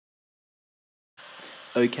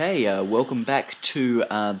Okay, welcome back to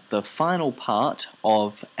the final part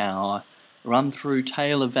of our run through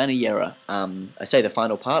Tale of Vaniyera. I say the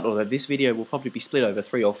final part, although this video will probably be split over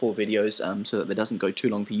 3 or 4 videos so that it doesn't go too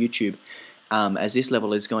long for YouTube, as this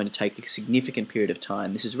level is going to take a significant period of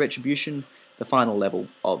time. This is Retribution, the final level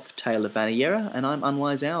of Tale of Vaniyera, and I'm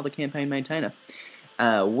Unwise Owl, the campaign maintainer.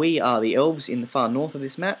 We are the elves in the far north of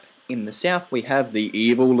this map. In the south we have the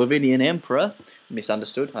evil Lavinian Emperor,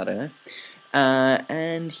 misunderstood, I don't know.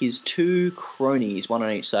 And his 2 cronies, one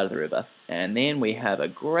on each side of the river. And then we have a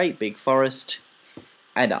great big forest,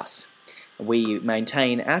 and us. We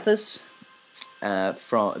maintain Athos,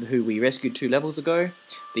 who we rescued 2 levels ago,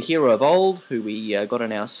 the hero of old, who we got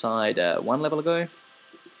on our side 1 level ago,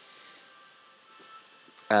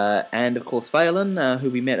 and of course Phelan, who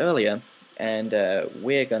we met earlier. And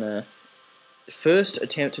we're going to first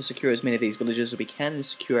attempt to secure as many of these villages as we can and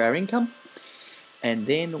secure our income. And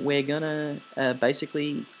then we're gonna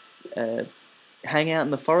basically hang out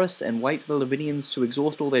in the forest and wait for the Lavinians to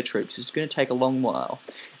exhaust all their troops. It's going to take a long while,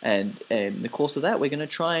 and in the course of that we're going to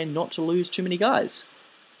try not to lose too many guys,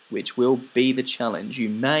 which will be the challenge. You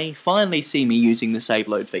may finally see me using the save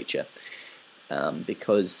load feature,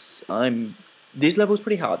 because this level is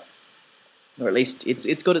pretty hard, or at least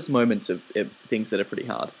it's got its moments of things that are pretty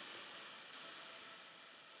hard.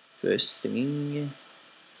 First thing.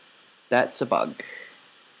 That's a bug.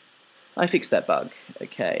 I fixed that bug.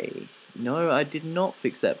 Okay. No, I did not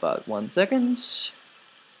fix that bug. 1 second.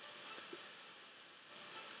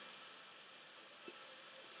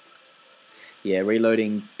 Yeah,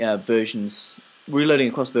 reloading across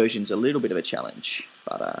versions a little bit of a challenge.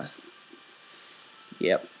 But,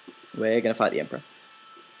 yep. We're going to fight the Emperor.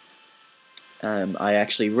 I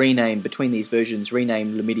actually between these versions,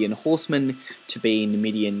 renamed Numidian Horsemen to be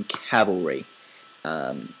Numidian Cavalry.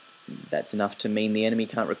 That's enough to mean the enemy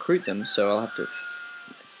can't recruit them, so I'll have to...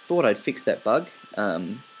 thought I'd fix that bug,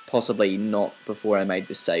 possibly not before I made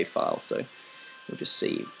this save file, so we'll just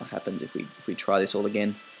see what happens if we try this all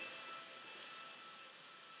again.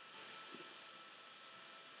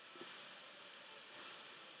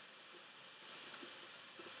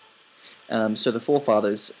 So the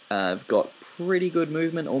Forefathers have got pretty good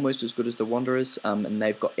movement, almost as good as the Wanderers, and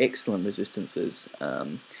they've got excellent resistances,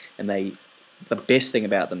 and the best thing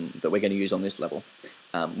about them that we're going to use on this level,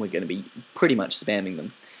 we're going to be pretty much spamming them.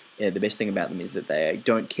 The best thing about them is that they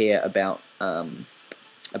don't care about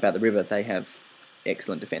the river. They have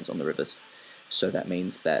excellent defense on the rivers, so that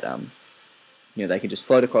means that they can just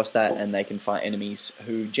float across that and they can fight enemies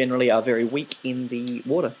who generally are very weak in the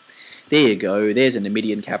water. There you go. There's a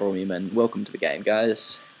Numidian cavalryman. Welcome to the game,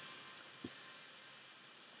 guys.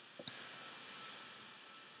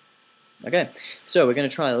 Okay, so we're going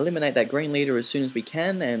to try and eliminate that green leader as soon as we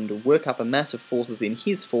can and work up a mass of forces in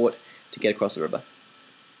his fort to get across the river.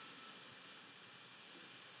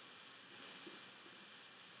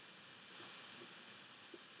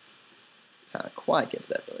 Can't quite get to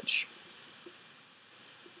that village.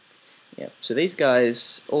 Yeah, so these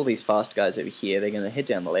guys, all these fast guys over here, they're going to head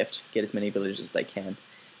down the left, get as many villages as they can,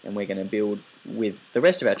 and we're going to build, with the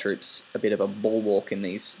rest of our troops, a bit of a bulwark in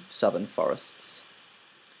these southern forests.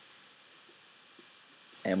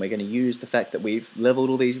 And we're going to use the fact that we've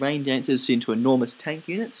leveled all these rain dancers into enormous tank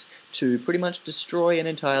units to pretty much destroy an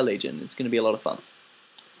entire legion. It's going to be a lot of fun.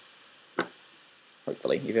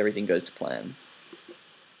 Hopefully, if everything goes to plan.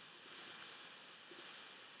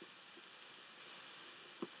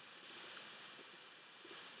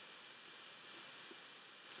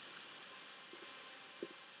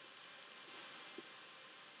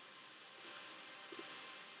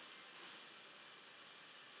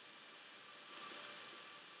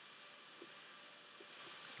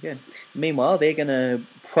 Yeah. Meanwhile, they're going to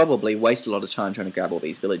probably waste a lot of time trying to grab all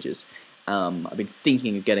these villages. I've been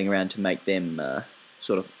thinking of getting around to make them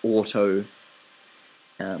sort of auto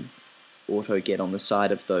get on the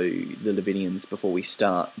side of the Lavinians before we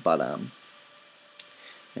start, but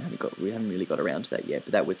we haven't really got around to that yet.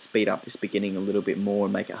 But that would speed up this beginning a little bit more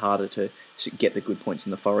and make it harder to get the good points in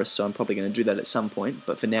the forest. So I'm probably going to do that at some point.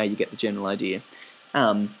 But for now, you get the general idea.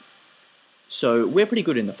 So we're pretty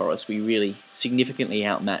good in the forest. We really significantly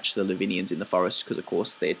outmatch the Lavinians in the forest because, of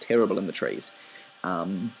course, they're terrible in the trees.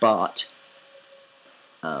 There's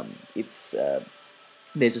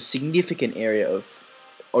a significant area of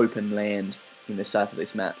open land in the south of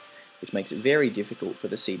this map, which makes it very difficult for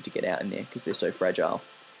the seed to get out in there because they're so fragile.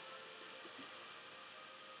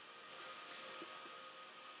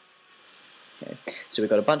 Okay, so we've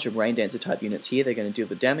got a bunch of Rain Dancer type units here. They're going to deal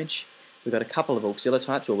the damage. We've got a couple of auxiliar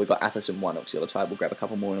types, or we've got Athos and 1 auxiliar type. We'll grab a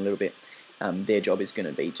couple more in a little bit. their job is going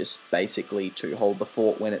to be just basically to hold the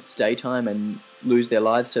fort when it's daytime and lose their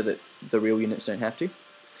lives so that the real units don't have to.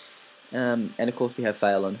 And of course we have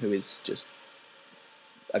Phelan, who is just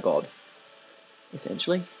a god,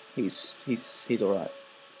 essentially. He's alright.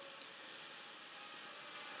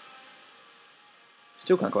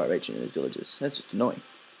 Still can't quite reach any of those villages. That's just annoying.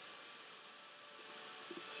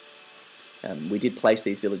 We did place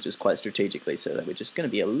these villages quite strategically, so that we're just going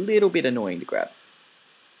to be a little bit annoying to grab.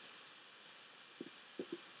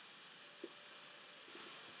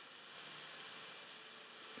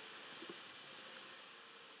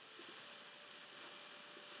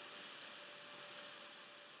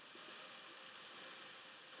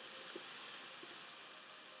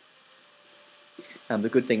 The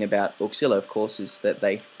good thing about Auxilla, of course, is that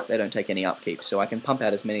they don't take any upkeep, so I can pump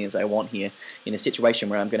out as many as I want here in a situation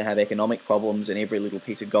where I'm going to have economic problems and every little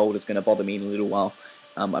piece of gold is going to bother me in a little while.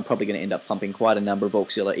 I'm probably going to end up pumping quite a number of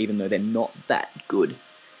Auxilla, even though they're not that good.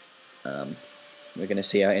 We're going to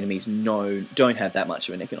see our enemies don't have that much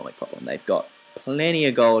of an economic problem. They've got plenty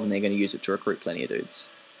of gold and they're going to use it to recruit plenty of dudes.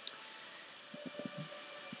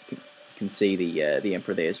 You can see the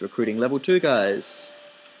Emperor there is recruiting level 2 guys.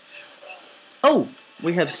 Oh!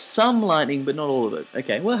 We have some lightning, but not all of it.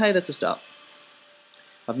 Okay, well, hey, that's a start.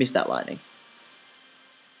 I've missed that lightning.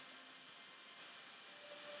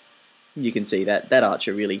 You can see that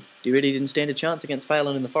archer really didn't stand a chance against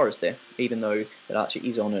Phelan in the forest there, even though that archer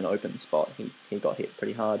is on an open spot. He got hit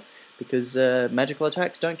pretty hard, because magical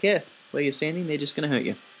attacks don't care where you're standing, they're just going to hurt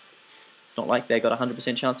you. It's not like they got a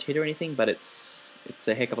 100% chance to hit or anything, but it's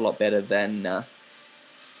a heck of a lot better than the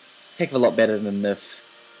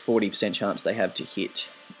 40% chance they have to hit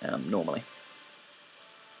normally.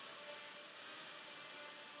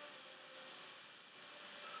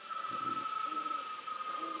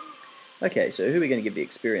 Okay, so who are we going to give the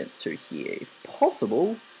experience to here? If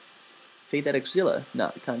possible, feed that Auxilla.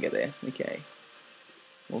 No, can't get there. Okay.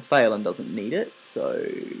 Well, Phelan doesn't need it, so...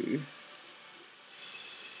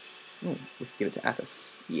 Oh, we can give it to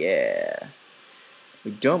Athos. Yeah. We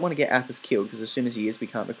don't want to get Athos killed, because as soon as he is, we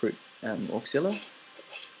can't recruit Auxilla.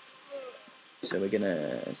 So we're going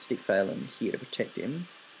to stick Phelan here to protect him.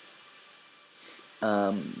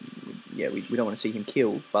 Yeah, we don't want to see him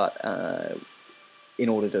killed, but in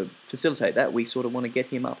order to facilitate that, we sort of want to get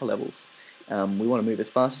him upper levels. We want to move as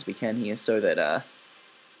fast as we can here so that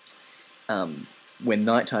when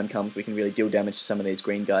nighttime comes, we can really deal damage to some of these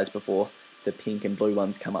green guys before the pink and blue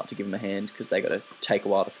ones come up to give them a hand, because they got to take a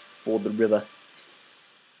while to ford the river.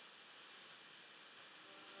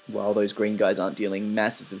 While those green guys aren't dealing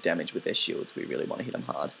masses of damage with their shields, we really want to hit them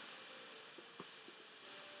hard.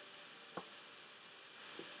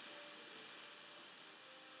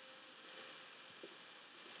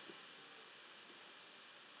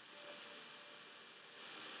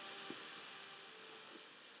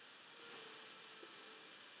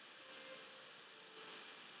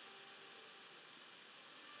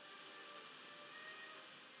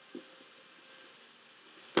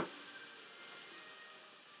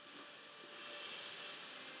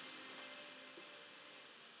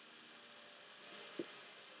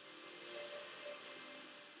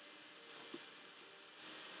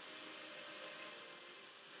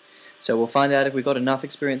 So we'll find out if we've got enough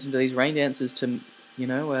experience into these rain dances to, you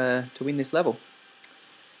know, to win this level.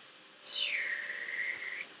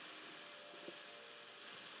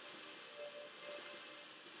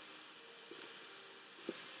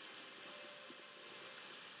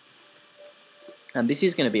 And this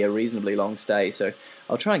is going to be a reasonably long stay, so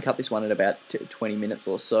I'll try and cut this one at about 20 minutes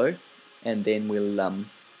or so, and then we'll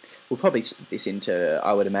probably split this into,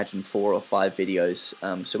 I would imagine, 4 or 5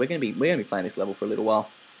 videos. So we're going to be playing this level for a little while.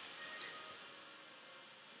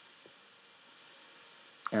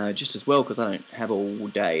 Just as well, because I don't have all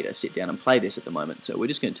day to sit down and play this at the moment, so we're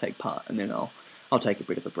just going to take part, and then I'll take a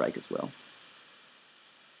bit of a break as well.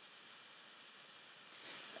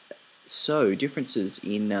 So, differences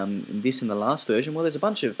in this and the last version. Well, there's a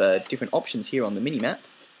bunch of different options here on the mini-map,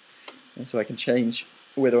 and so I can change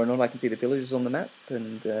whether or not I can see the villages on the map,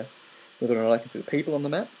 and whether or not I can see the people on the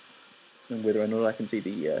map, and whether or not I can see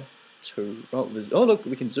the oh look,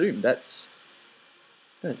 we can zoom. That's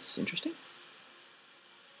interesting.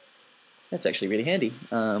 That's actually really handy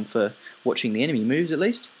for watching the enemy moves, at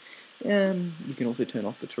least. You can also turn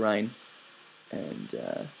off the terrain, and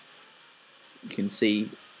you can see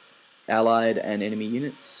allied and enemy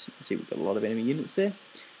units. You can see we've got a lot of enemy units there,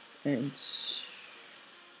 and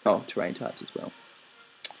terrain types as well.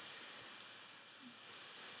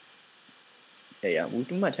 Yeah, we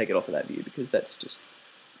might take it off of that view because that's just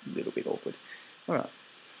a little bit awkward. Alright,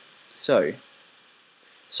 so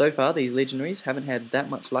So far, these legionaries haven't had that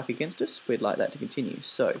much luck against us. We'd like that to continue.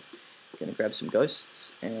 So, I'm going to grab some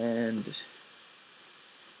ghosts and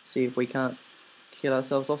see if we can't kill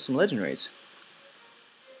ourselves off some legendaries.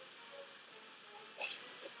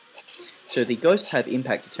 So the ghosts have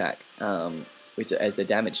impact attack as their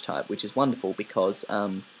damage type, which is wonderful because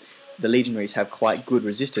the legionaries have quite good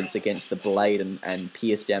resistance against the blade and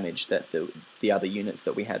pierce damage that the other units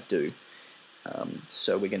that we have do.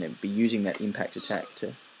 So we're going to be using that impact attack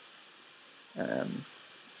to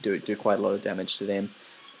do quite a lot of damage to them.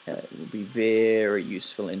 It will be very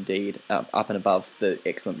useful indeed, up and above the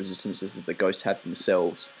excellent resistances that the ghosts have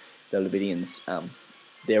themselves. The Libidians,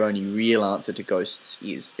 their only real answer to ghosts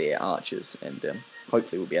is their archers, and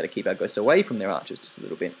hopefully we'll be able to keep our ghosts away from their archers just a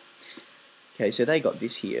little bit. Okay, so they got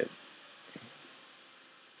this here.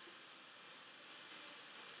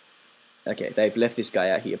 Okay, they've left this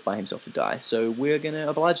guy out here by himself to die, so we're going to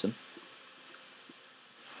oblige them.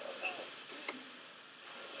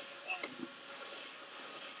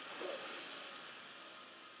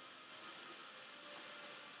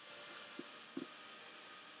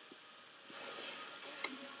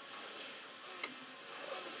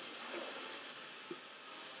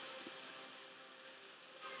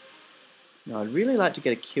 Now, I'd really like to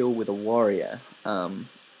get a kill with a warrior.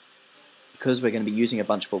 Because we're going to be using a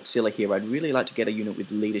bunch of auxilia here, I'd really like to get a unit with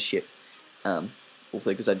leadership. Also,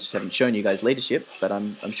 because I just haven't shown you guys leadership, but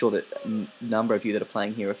I'm sure that a number of you that are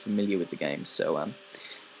playing here are familiar with the game. So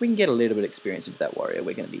we can get a little bit of experience into that warrior.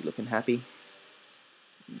 We're going to be looking happy.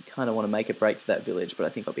 Kind of want to make a break for that village, but I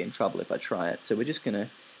think I'll be in trouble if I try it. So we're just going to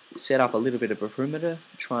set up a little bit of a perimeter,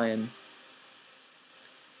 try and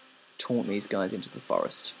taunt these guys into the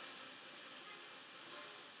forest.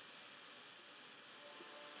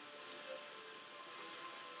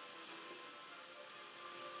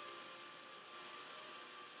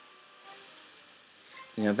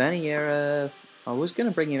 Now, Vaniyera, I was going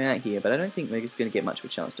to bring him out here, but I don't think he's going to get much of a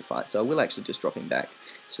chance to fight, so I will actually just drop him back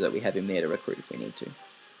so that we have him there to recruit if we need to.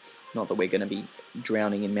 Not that we're going to be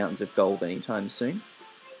drowning in mountains of gold anytime soon.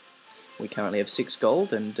 We currently have 6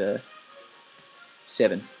 gold and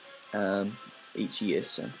 7 each year,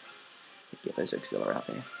 so get those auxilia out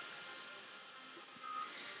there.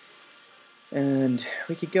 And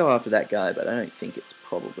we could go after that guy, but I don't think it's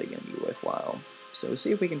probably going to be worthwhile. So we'll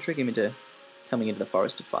see if we can trick him into coming into the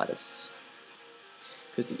forest to fight us.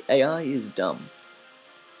 Because the AI is dumb.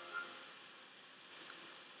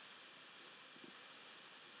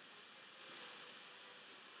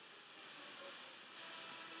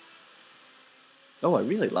 Oh, I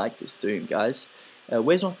really like this soon, guys.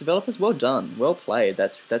 Where's North Developers? Well done. Well played.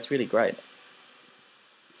 That's really great.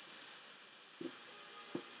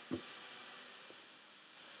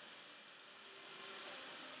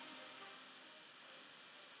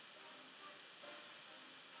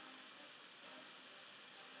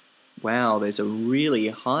 Wow, there's a really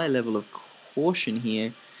high level of caution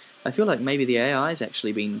here. I feel like maybe the AI has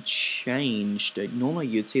actually been changed. Normally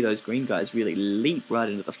you'd see those green guys really leap right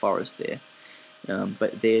into the forest there.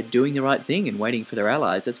 But they're doing the right thing and waiting for their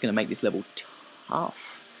allies. That's going to make this level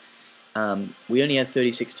tough. We only had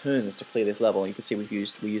 36 turns to clear this level, and you can see we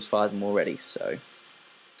used 5 of them already, so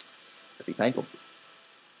that'd be painful.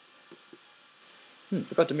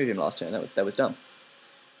 Forgot to move him last turn. That was dumb.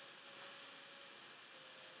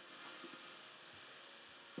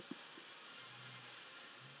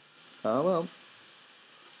 Oh well.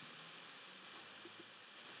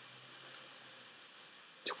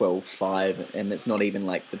 12-5, and it's not even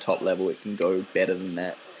like the top level. It can go better than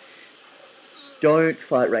that. Don't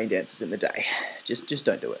fight rain dancers in the day. Just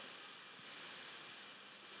don't do it.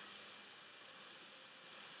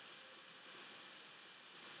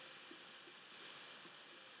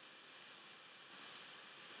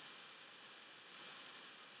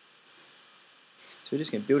 So we're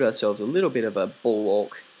just going to build ourselves a little bit of a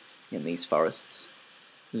bulwark in these forests.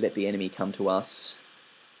 Let the enemy come to us,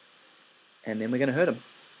 and then we're going to hurt him.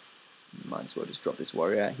 Might as well just drop this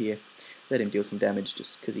warrior out here. Let him deal some damage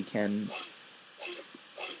just because he can.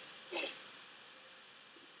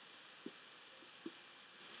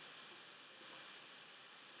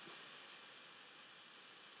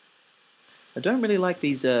 I don't really like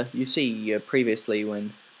these, you see previously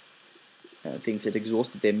when things had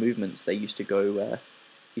exhausted their movements, they used to go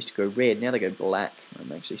red, now they go black.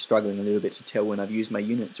 I'm actually struggling a little bit to tell when I've used my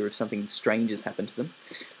units or if something strange has happened to them.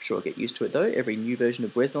 I'm sure I'll get used to it though. Every new version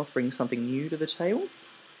of Bresnoth brings something new to the table.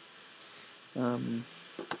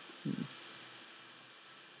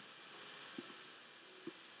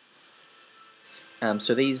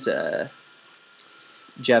 So these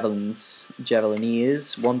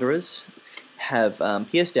Javelineers, Wanderers, have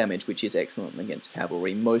pierce damage, which is excellent against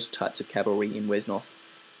cavalry. Most types of cavalry in Wesnoth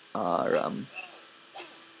are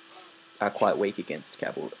quite weak against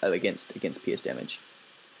against pierce damage.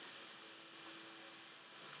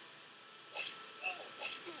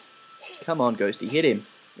 Come on, Ghosty, hit him.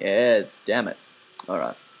 Yeah, damn it.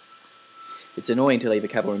 Alright. It's annoying to leave a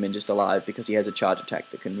cavalryman just alive because he has a charge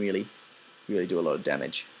attack that can really do a lot of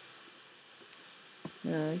damage.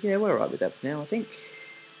 Yeah, we're alright with that for now, I think.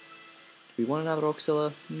 Do we want another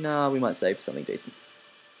auxiliar? No, we might save for something decent.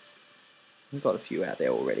 We've got a few out there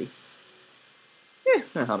already. Yeah,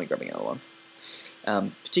 no harm in grabbing another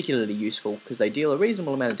one. Particularly useful because they deal a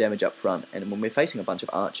reasonable amount of damage up front, and when we're facing a bunch of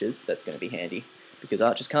archers, that's going to be handy. Because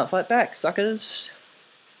archers can't fight back, suckers!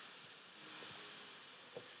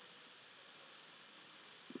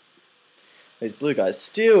 Those blue guys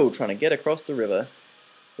still trying to get across the river.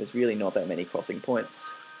 There's really not that many crossing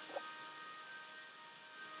points.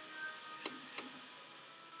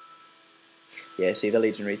 Yeah, see, the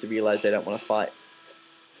legionaries have realised they don't want to fight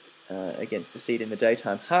against the Seed in the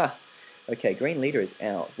daytime. Ha! Okay, green leader is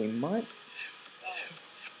out. We might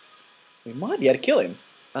be able to kill him.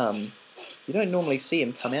 You don't normally see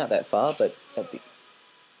him come out that far, but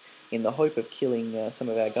in the hope of killing some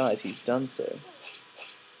of our guys, he's done so.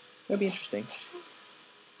 That'll be interesting.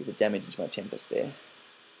 Give a damage into my Tempest there.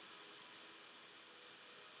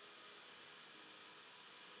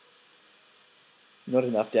 Not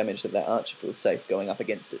enough damage that archer feels safe going up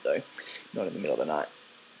against it, though. Not in the middle of the night.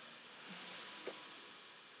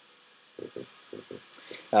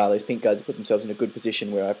 Those pink guys have put themselves in a good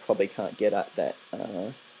position where I probably can't get at that.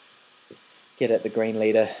 Get at the green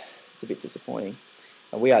leader. It's a bit disappointing.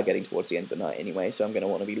 And we are getting towards the end of the night anyway, so I'm going to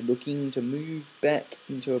want to be looking to move back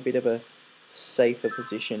into a bit of a safer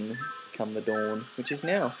position come the dawn, which is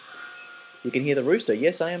now. You can hear the rooster.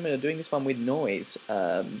 Yes, I am doing this one with noise.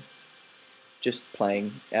 Just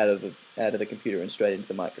playing out of the computer and straight into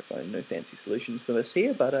the microphone. No fancy solutions for us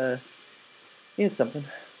here, but yeah, it's something.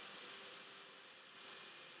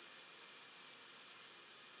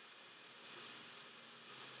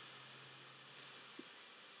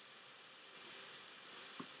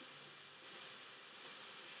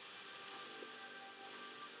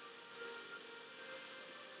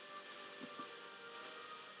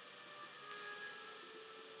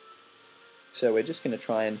 So we're just going to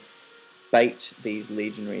try and bait these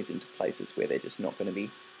legionaries into places where they're just not going to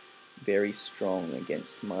be very strong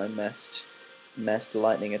against my massed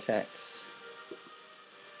lightning attacks.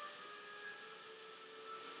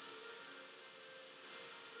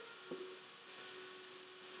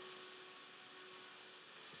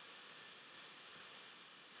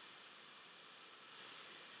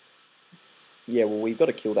 Yeah, well, we've got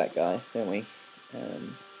to kill that guy, don't we?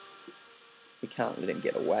 We can't let him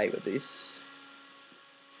get away with this.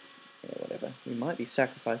 Yeah, whatever. We might be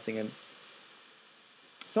sacrificing him.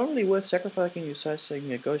 It's not really worth sacrificing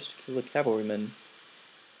a ghost to kill a cavalryman.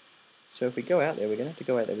 So if we go out there, we're going to have to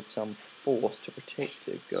go out there with some force to protect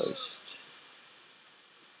a ghost.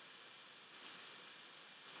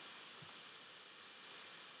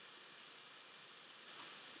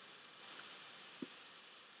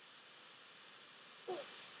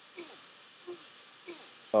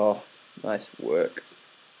 Oh, nice work.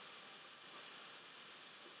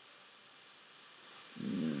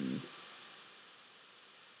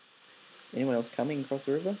 Anyone else coming across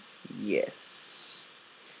the river? Yes.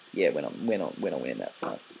 Yeah, we're not winning that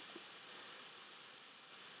fight.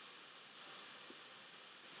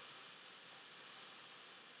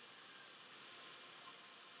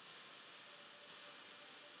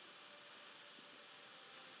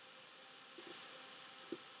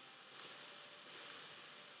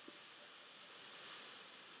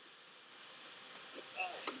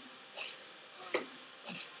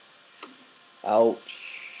 Ouch.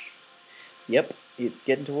 Yep, it's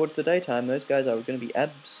getting towards the daytime. Those guys are going to be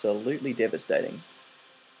absolutely devastating.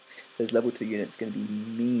 Those level 2 units are going to be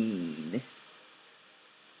mean.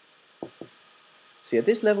 So yeah,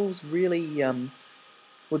 this level's really,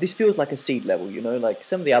 well, this feels like a seed level, you know, like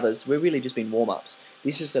some of the others, we're really just been warm-ups.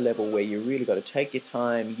 This is a level where you really got to take your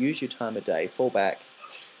time, use your time a day, fall back.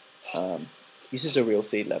 This is a real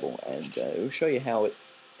seed level, and it'll show you how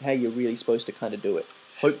you're really supposed to kind of do it.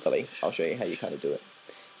 Hopefully, I'll show you how you kind of do it.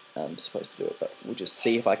 I'm supposed to do it, but we'll just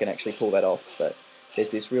see if I can actually pull that off. But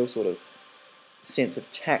there's this real sort of sense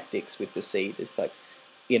of tactics with the seed. It's like,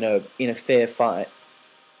 you know, in a fair fight,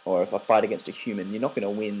 or if I fight against a human, you're not going to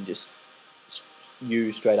win just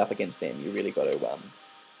you straight up against them. You really got to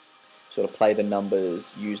sort of play the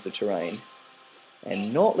numbers, use the terrain,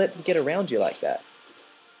 and not let them get around you like that.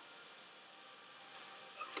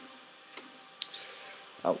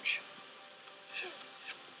 Ouch.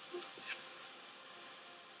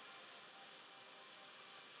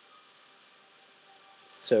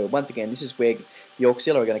 So once again, this is where the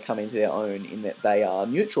Auxilla are going to come into their own in that they are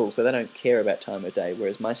neutral, so they don't care about time of day,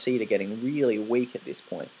 whereas my seed are getting really weak at this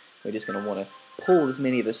point. We're just going to want to pull as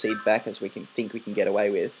many of the seed back as we can think we can get away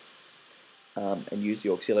with, and use the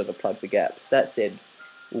Auxilla to plug the gaps. That said,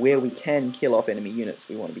 where we can kill off enemy units,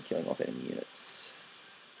 we want to be killing off enemy units.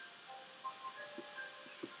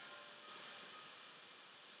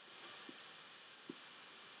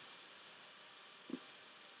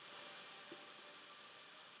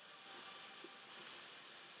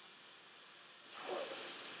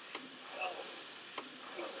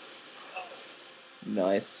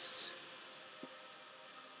 Nice.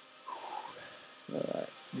 Alright,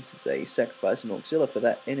 this is a sacrifice and Auxilla for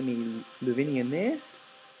that enemy Luvinian there.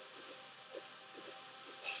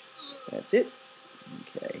 That's it.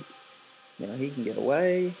 Okay. Now he can get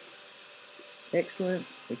away. Excellent.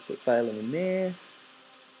 We can put Phelan in there.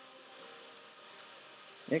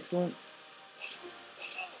 Excellent.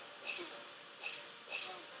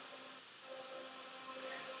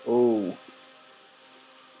 Oh.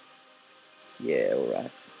 Yeah,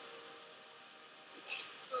 alright.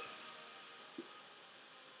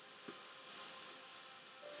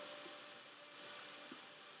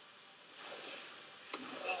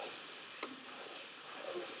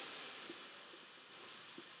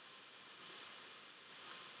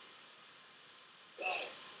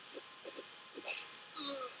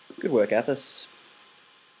 Good work, Athos.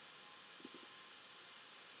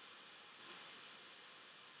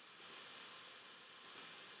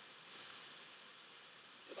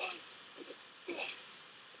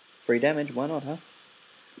 Free damage, why not, huh? I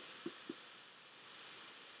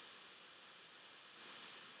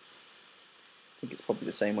think it's probably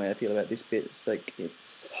the same way I feel about this bit. It's like,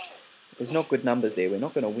 there's not good numbers there. We're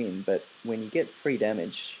not going to win, but when you get free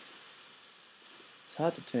damage, it's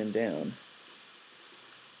hard to turn down.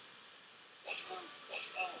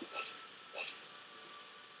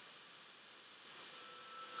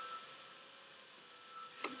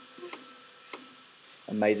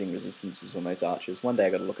 Amazing resistances on those archers. One day I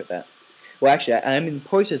got to look at that. Well, actually, I am in the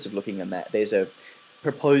process of looking at that. There's a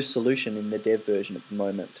proposed solution in the dev version at the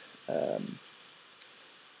moment.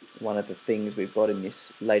 One of the things we've got in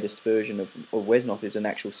this latest version of Wesnoth is an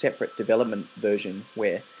actual separate development version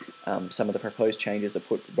where some of the proposed changes are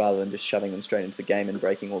put rather than just shoving them straight into the game and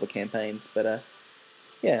breaking all the campaigns. But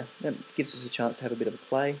yeah, that gives us a chance to have a bit of a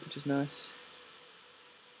play, which is nice.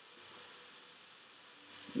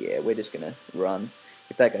 Yeah, we're just going to run.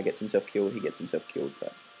 If that guy gets himself killed, he gets himself killed,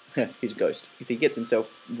 but he's a ghost. If he gets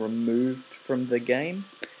himself removed from the game,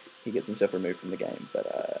 he gets himself removed from the game,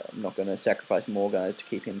 but I'm not going to sacrifice more guys to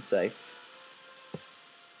keep him safe.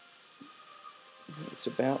 It's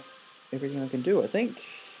about everything I can do, I think.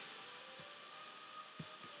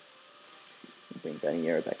 Bring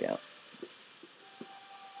Vaniyera back out.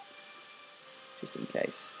 Just in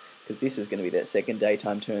case. Because this is going to be that second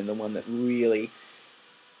daytime turn, the one that really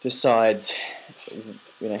decides,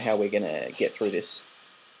 you know, how we're going to get through this.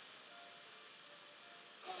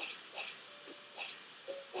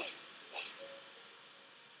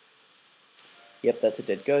 Yep, that's a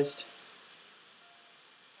dead ghost.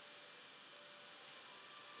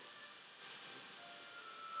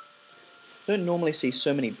 Don't normally see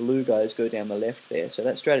so many blue guys go down the left there, so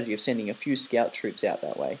that strategy of sending a few scout troops out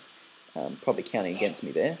that way, probably counting against me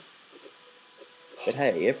there. But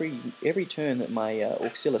hey, every turn that my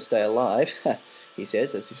Auxilla stay alive, he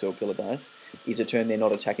says, as his Auxilla dies, is a turn they're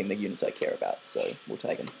not attacking the units I care about, so we'll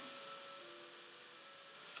take them.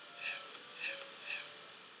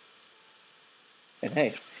 And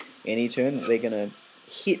hey, any turn that they're going to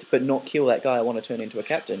hit but not kill that guy I want to turn into a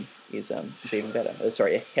captain is even better.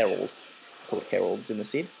 Sorry, a herald. I call it heralds in the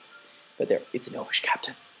SID. But it's an elvish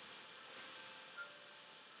captain.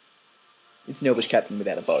 It's an elvish captain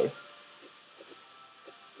without a bow.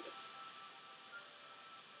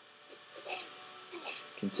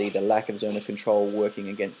 You can see the lack of zone of control working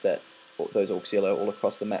against those Auxilla all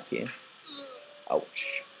across the map here.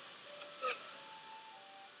 Ouch.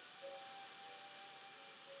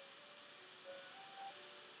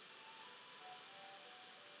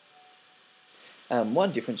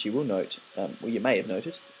 One difference you will note, well you may have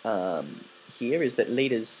noted, here is that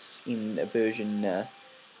leaders in version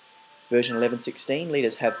 11.16,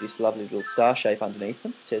 leaders have this lovely little star shape underneath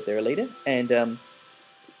them, says they're a leader, and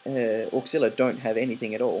Auxilla don't have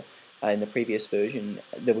anything at all. In the previous version,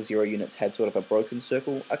 level 0 units had sort of a broken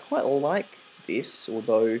circle. I quite like this,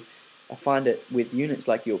 although I find it with units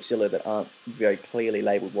like the Auxilla that aren't very clearly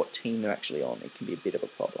labelled what team they're actually on, it can be a bit of a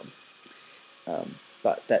problem.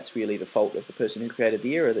 But that's really the fault of the person who created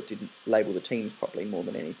the era that didn't label the teams properly more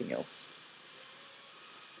than anything else.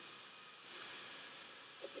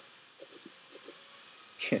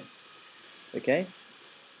 Okay.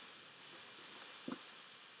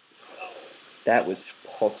 That was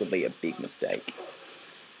possibly a big mistake.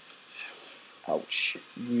 Ouch.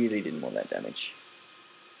 Really didn't want that damage.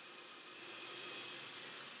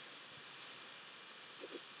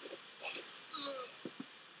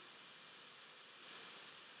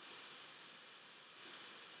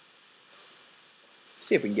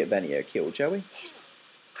 See if we can get Vaniyera killed, shall we?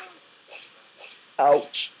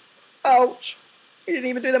 Ouch. Ouch. He didn't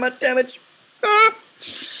even do that much damage. Ah!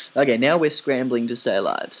 Okay, now we're scrambling to stay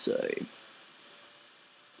alive, so...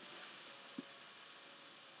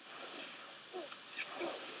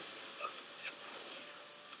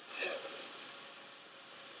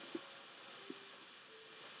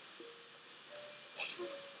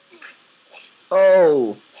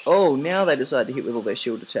 Oh! Oh, now they decide to hit with all their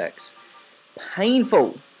shield attacks.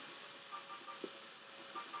 Painful!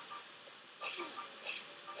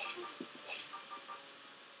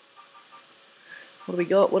 What do we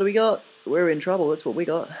got? What do we got? We're in trouble, that's what we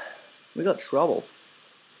got. We got trouble.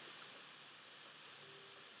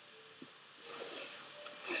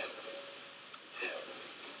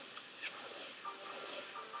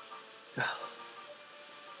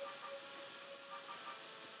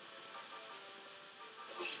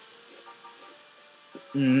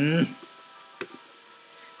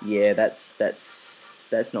 Yeah, that's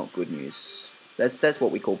not good news. That's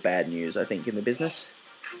what we call bad news, I think, in the business.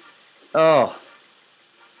 Oh.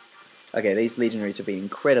 Okay, these legionaries have been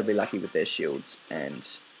incredibly lucky with their shields,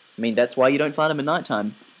 and I mean that's why you don't fight them at night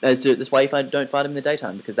time. That's why you don't fight them in the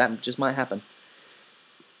daytime, because that just might happen.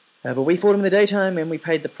 But we fought them in the daytime, and we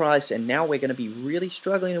paid the price, and now we're going to be really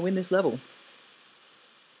struggling to win this level.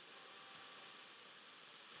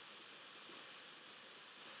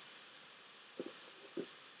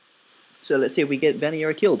 So let's see if we get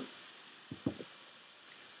Vaniyera killed.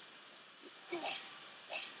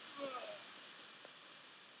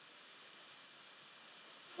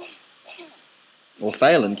 Or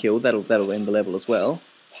fail and killed, that'll end the level as well.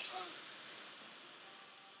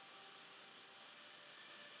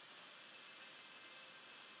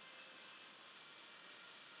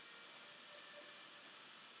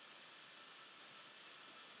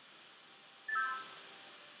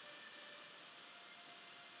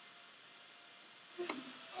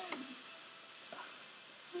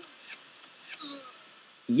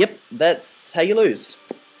 Yep, that's how you lose.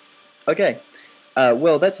 Okay,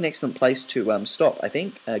 well that's an excellent place to stop, I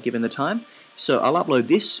think, given the time. So I'll upload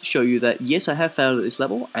this, show you that yes, I have failed at this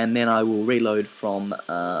level, and then I will reload from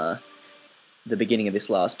the beginning of this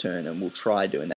last turn, and we'll try doing that.